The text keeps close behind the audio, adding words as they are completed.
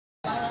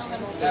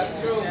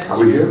That's true. Are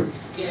we here?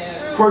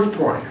 Yes. First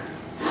point.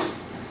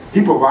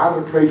 He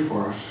provided a place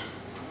for us,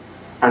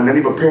 and then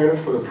he prepared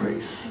us for the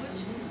place.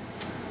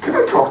 Can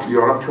I talk to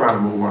y'all? I'm trying to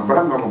move on, but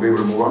I'm not going to be able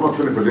to move on. I'm going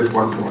to finish with this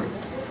one point.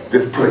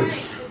 This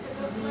place.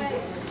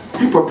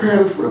 He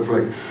prepared us for the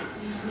place.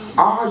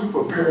 Are you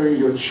preparing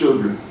your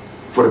children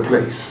for the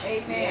place?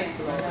 Amen.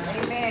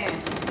 Amen.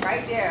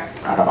 Right there.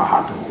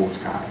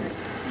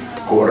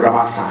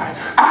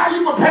 Are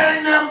you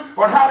preparing them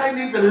on how they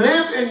need to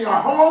live in your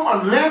home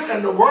and live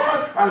in the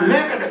world and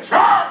live in the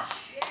church?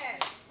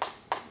 Yes.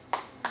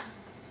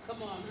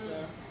 Come on,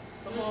 sir.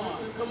 Come on.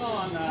 Come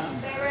on now.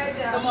 Stay right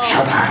there. Come on.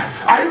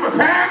 Are you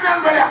preparing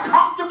them where they're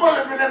comfortable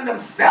living in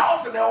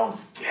themselves and their own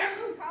skin?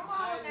 Come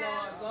on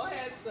now. Go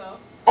ahead, sir.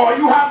 Or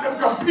you have them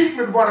competing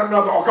with one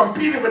another, or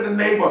competing with the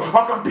neighbor,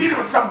 or competing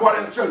with somebody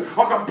in the church,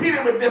 or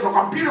competing with this, or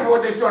competing with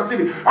what they see on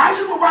TV. Are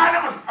you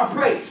providing them a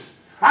place?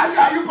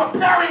 Are you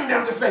preparing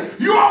them to say,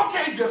 you're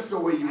okay just the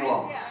way you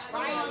are?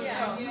 Come on,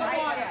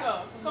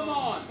 sir. Come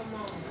on.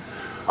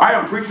 I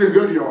am preaching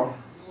good, y'all.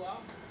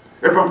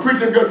 If I'm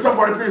preaching good,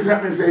 somebody please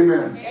help me say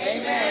amen.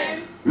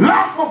 Amen.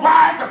 Love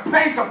provides a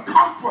place of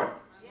comfort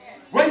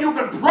where you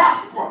can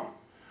prosper,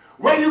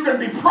 where you can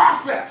be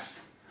processed.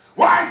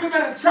 Why is it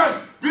that in church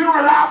we don't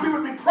allow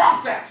people to be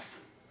processed?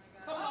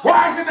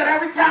 Why is it that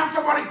every time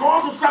somebody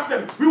goes through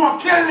something, we want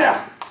to kill them?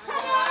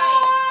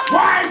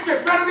 Why is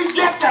it? Where do we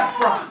get that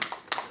from?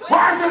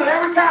 Why is it that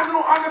every time we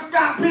don't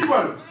understand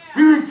people,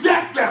 we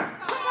reject them?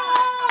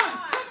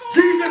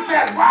 Jesus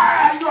said,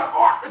 why are you at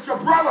odds with your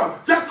brother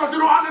just because you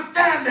don't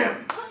understand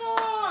him? Come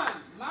on.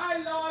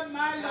 My Lord,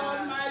 my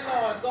Lord, my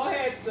Lord. Go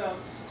ahead, sir.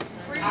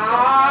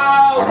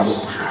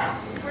 Ouch.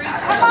 Come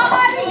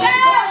on,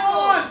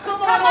 yes.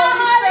 Come on, Holy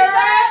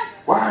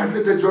Spirit. Why is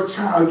it that your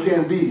child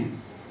can't be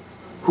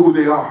who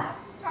they are?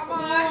 Come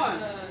on.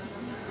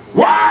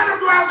 Why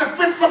do you have to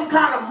fit some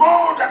kind of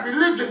mold that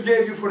religion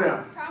gave you for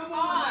them? Come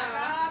on.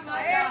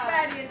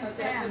 Everybody in the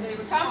family.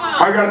 Come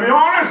on. I got to be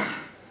honest.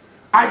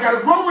 I got to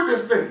grow with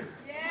this thing.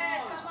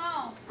 Yes, come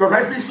on. Because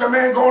I see some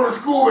man going to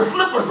school with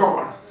slippers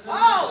on.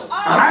 Oh.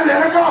 And I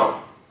let her go.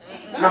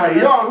 Now,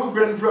 y'all who've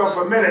been through it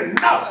for a minute,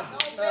 no.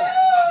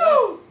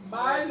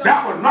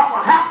 That was not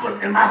what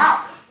happened in my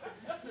house.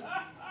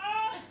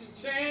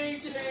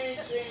 Change.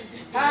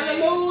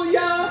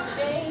 Hallelujah.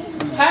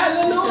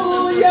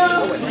 Hallelujah.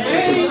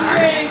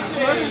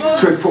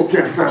 Change. Church folk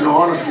can't stand no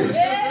honesty.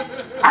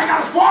 I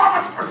got a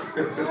swallow.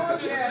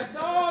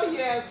 Oh,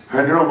 yes.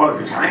 And you know,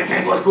 mother, I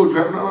can't go to school.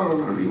 No,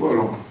 leave her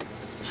alone.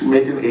 She's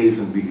making A's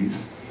and B's.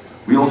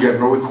 We don't get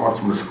no reports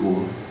from the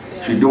school.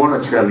 She's doing a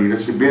cheerleader.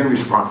 She's being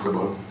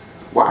responsible.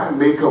 Why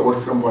make her what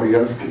somebody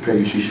else can tell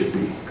you she should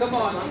be? Come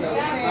on, sir.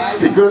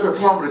 See, good, the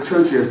problem with the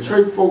church is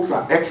church folks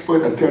are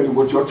experts at telling you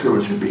what your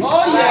children should be.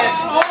 Oh, yes.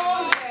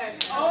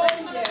 Oh,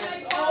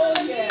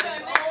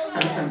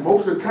 yes. And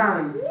most of the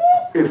time,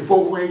 it's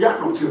folks who ain't got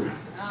no children.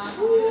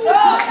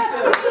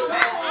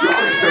 You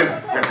understand?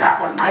 And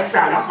that was my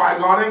child. That's why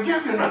God didn't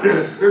give you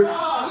nothing.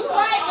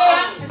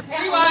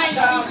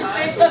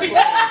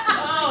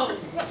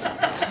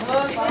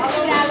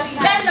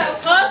 That's your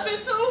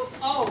husband too?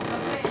 Oh.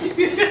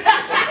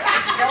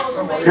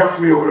 Help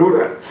me over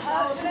that.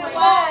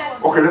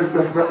 Okay, let me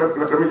just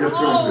finish this.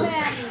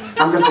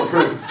 I'm just going to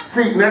finish.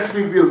 See, next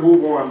week we'll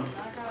move on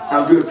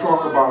and we'll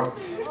talk about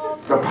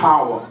the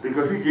power,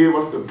 because he gave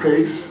us the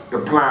pace, the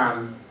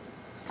plan,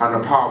 and the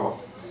power.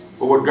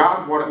 But what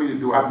God wanted me to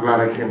do, I'm glad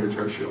I came to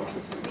church, y'all.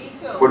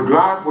 What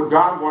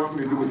God wants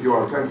me to do with you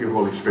all, thank you,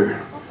 Holy Spirit.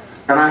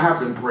 And I have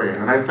been praying,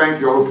 and I thank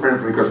you all for praying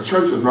for me, because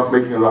church is not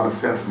making a lot of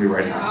sense to me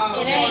right now.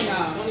 It ain't.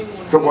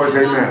 Somebody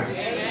say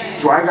amen.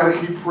 So I got to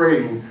keep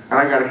praying, and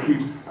I got to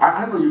keep,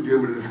 I know you deal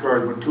with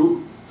discouragement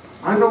too.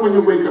 I know when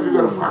you wake up, you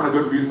got to find a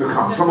good reason to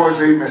come. Somebody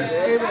say amen.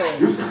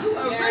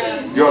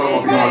 Y'all don't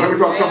want to be honest. Let me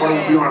talk to somebody who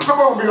will be honest.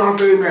 Somebody will be honest,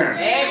 say amen.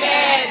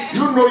 Amen.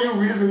 You know you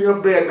reason your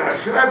bed now.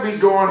 Should I be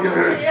going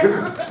here?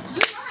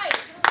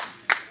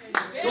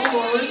 Don't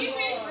worry.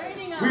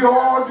 We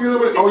all deal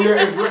with it. Oh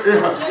yeah,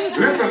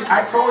 listen,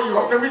 I told you,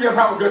 okay, we just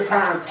have a good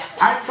time.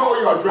 I told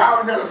you, I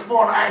driving there this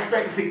morning, I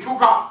expect to see 2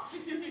 cars.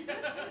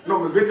 No,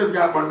 Miss Vickers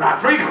got but not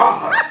 3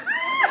 cars.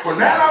 For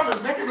that, Miss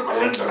Vickers and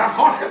Melinda, that's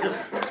all.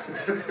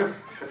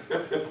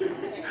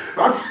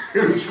 I'm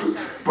telling you,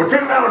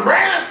 pretending that was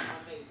raining.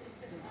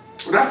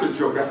 Well, that's a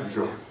joke, that's a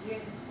joke.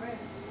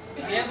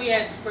 Yeah, we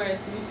had to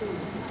press, me too.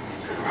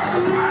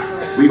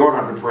 We all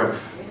have to press.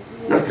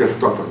 Let's just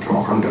stop and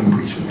talk. I'm done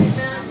preaching.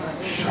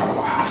 Shut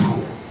up,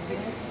 household.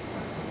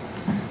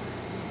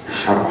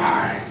 Shut up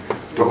high.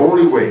 The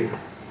only way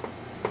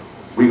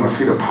we're going to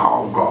see the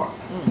power of God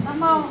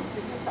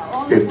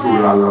is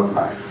through our love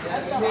life.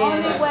 That's the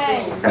only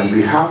way. And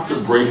we have to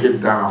break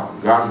it down.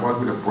 God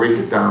wants me to break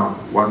it down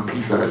one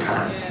piece at a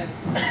time.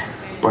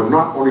 But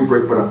not only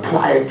break, but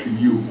apply it to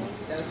you.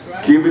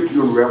 Give it to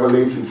you in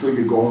revelation so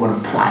you go home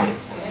and apply it.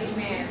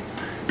 Amen.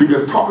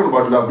 Because talking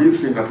about love, we've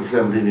seen that for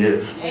 17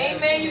 years.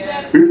 Amen. You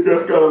got You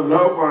just got to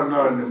love one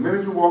another. And the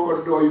minute you walk out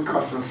the door, you're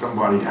cussing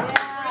somebody out.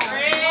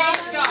 Praise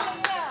God.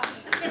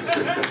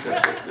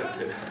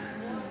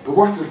 But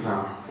watch this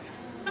now.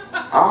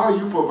 Are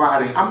you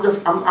providing? I'm going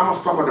to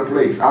stop at the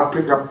place. I'll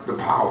pick up the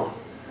power.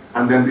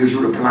 And then we'll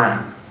do the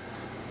plan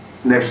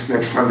next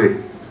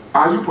Sunday.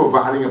 Are you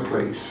providing a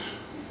place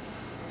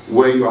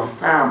where your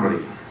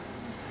family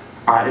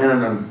are in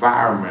an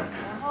environment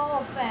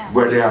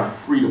where they are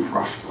free to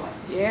prosper?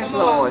 Yes,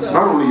 Lord.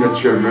 Not only your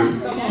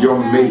children, your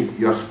mate,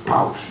 your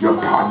spouse, your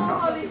partner.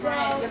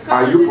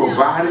 Are you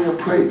providing a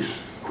place,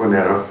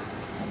 Cornetta,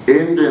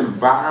 in the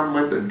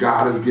environment that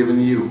God has given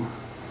you,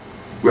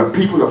 where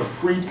people are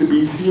free to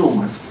be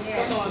human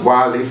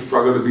while they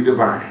struggle to be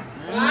divine?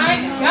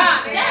 My God.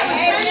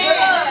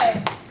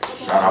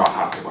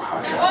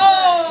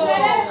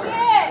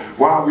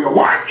 While we are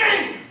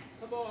working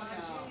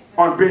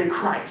on being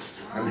Christ,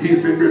 and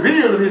He's been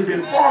revealed and He's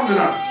been formed in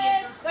us.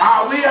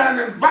 Are we in an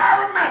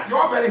environment?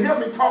 Y'all better hear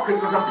me talking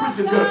because I'm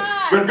preaching good.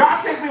 When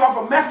God takes me off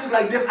a message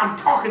like this, I'm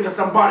talking to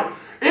somebody.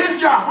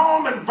 Is your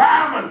home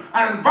environment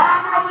an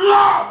environment of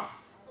love?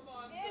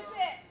 Is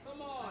it?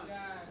 Come on.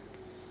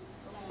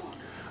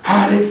 Come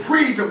on. Are they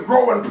free to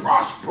grow and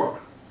prosper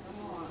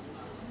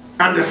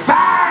and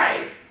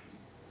decide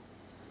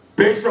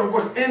based on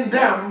what's in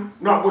them,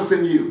 not what's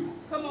in you?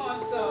 Come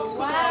on, so.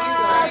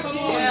 My Come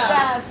on.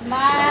 Jesus,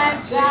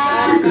 my See,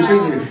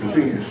 God. the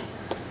thing is,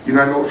 you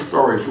know, I know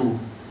stories who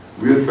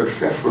real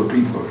successful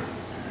people.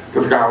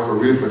 This guy was a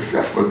real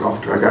successful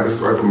doctor. I got this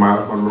story from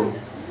Miles Monroe.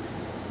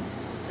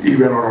 He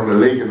went out on the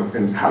lake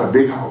and had a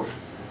big house.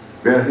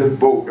 Then his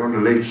boat on the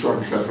lake shot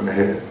himself in the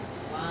head.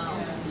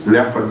 Wow.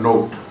 Left a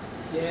note.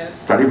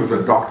 Yes. That he was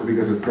a doctor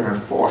because his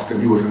parents forced him.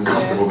 He wasn't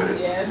comfortable with it.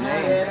 Yes.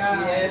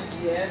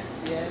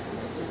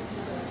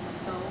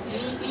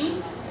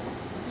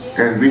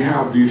 And we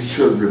have these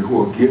children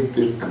who are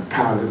gifted and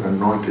talented and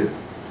anointed,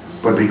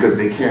 but because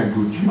they can't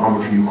do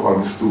geometry, you call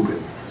them stupid.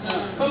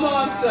 Come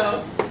on,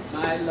 so.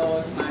 My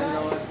Lord, my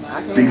Lord, my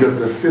Lord. Because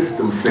the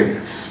system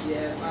says.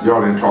 Yes.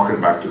 Y'all ain't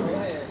talking back to me.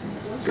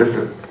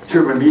 Listen,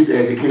 children need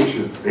their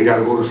education. They got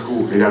to go to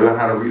school. They got to learn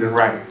how to read and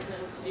write.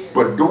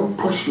 But don't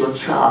push your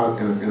child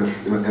in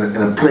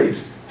a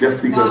place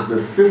just because the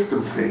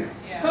system said.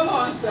 Come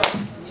on, sir.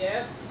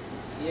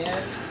 Yes.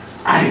 Yes.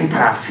 I ain't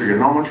passed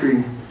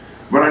trigonometry.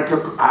 When I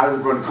took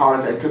algebra in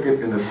college, I took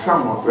it in the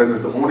summer. When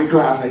it's the only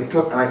class I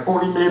took, and I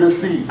only made a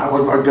C. I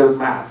was not good at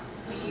math.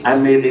 I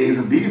made A's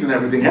and B's and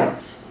everything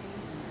else.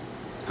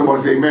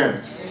 Somebody say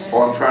amen.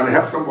 Or I'm trying to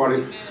help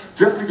somebody.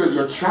 Just because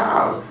your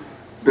child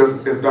does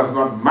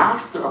not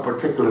master a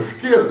particular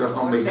skill does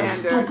not make them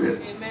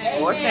stupid.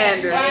 More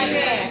standards.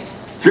 Amen.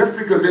 Just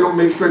because they don't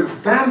make certain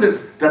standards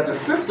that the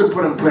system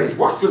put in place.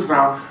 Watch this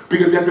now.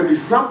 Because there can be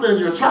something in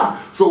your child.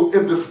 So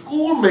if the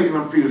school making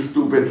them feel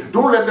stupid,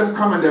 don't let them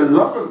come in their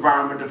love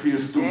environment to feel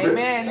stupid.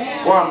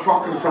 Amen. Or I'm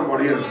talking to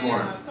somebody here this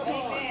morning.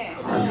 Amen.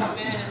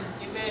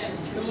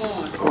 Come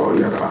on. Oh,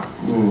 yeah.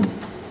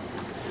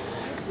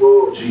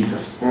 Oh,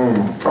 Jesus.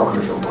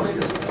 Talking to somebody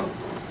here.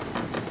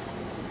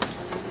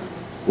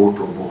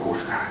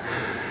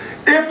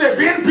 If they're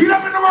being beat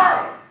up in the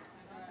world,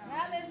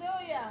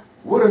 Hallelujah.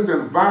 what is the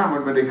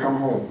environment when they come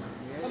home?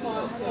 Come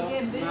on, sir.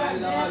 My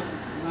Lord,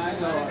 my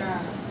Lord.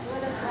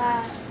 What a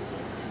size.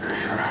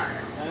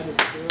 That is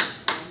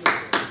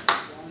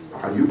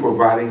good. Are you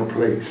providing a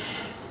place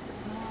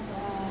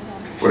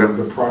for them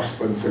to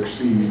prosper and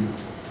succeed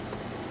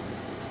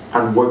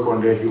and work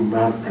on their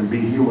human and be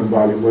human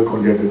while they work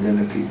on their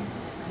divinity?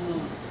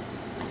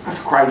 As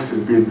Christ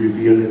is being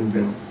revealed in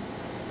them.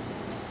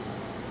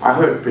 I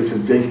heard Bishop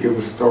Jace give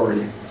a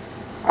story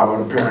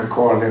about a parent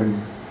calling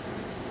him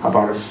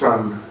about a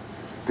son.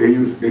 They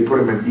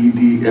put him in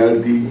ED,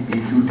 LD,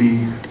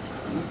 EQD,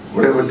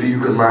 whatever D you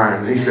can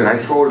mind. He said,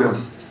 I told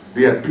him,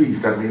 be at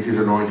peace. That means he's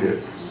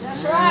anointed.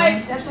 That's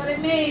right. That's what it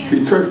means.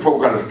 See, church folk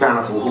got to stand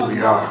up for who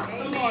we are.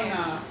 Come on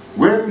now.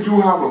 When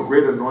you have a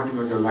great anointing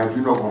on your life,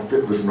 you're not going to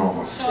fit what's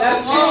normal.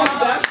 That's true.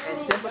 That's true.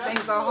 And simple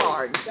things are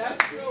hard. That's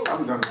true.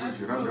 I'm done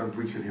preaching. I'm done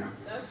preaching here.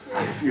 That's true.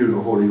 I feel the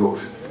Holy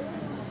Ghost.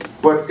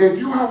 But if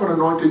you have an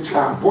anointed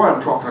child, boy,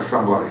 I'm talking to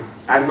somebody.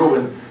 I know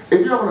if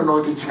you have an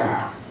anointed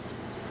child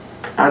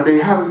and they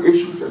having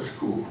issues at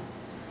school,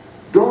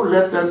 don't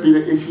let that be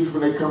the issues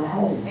when they come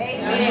home.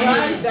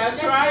 Amen.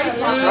 That's right.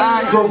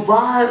 Right.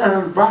 Provide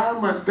an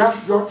environment.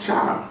 That's your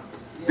child.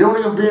 They don't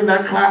even be in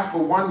that class for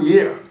 1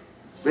 year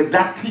with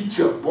that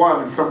teacher. Boy,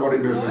 I'm in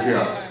somebody's business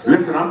here.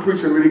 Listen, I'm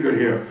preaching really good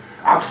here.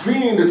 I've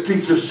seen the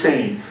teachers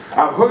change.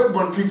 I've heard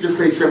one teacher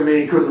say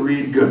Charmaine couldn't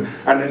read good,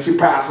 and then she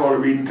passed all the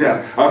reading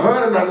tests. I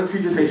heard another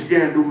teacher say she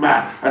can't do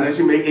math, and then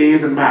she made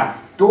A's in math.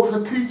 Those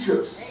are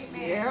teachers.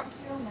 Yep.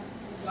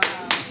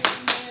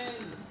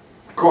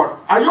 God,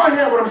 are y'all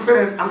hearing what I'm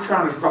saying? I'm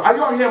trying to stop. Are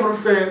y'all hearing what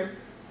I'm saying?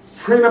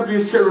 Train up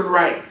these children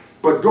right,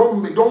 but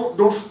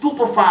don't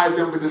stupefy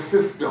them with the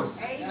system.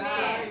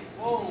 Amen.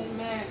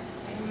 Amen.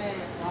 Amen.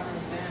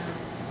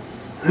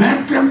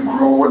 Let them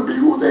grow and be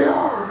who they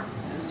are.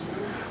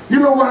 You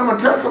know what? I'm going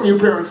to tell some of you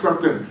parents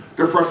something.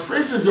 The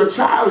frustrations your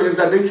child is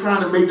that they're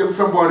trying to make them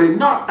somebody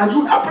not, and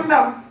you helping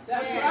them.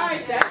 That's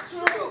right. That's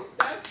true.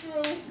 That's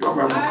true. Y'all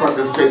remember cut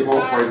this tape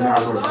off right now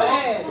because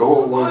the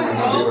whole world might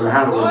not be able to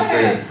handle what I'm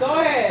saying. Go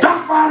ahead.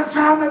 That's why the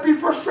child may be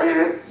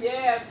frustrated.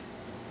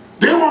 Yes.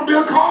 They want to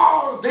build cars.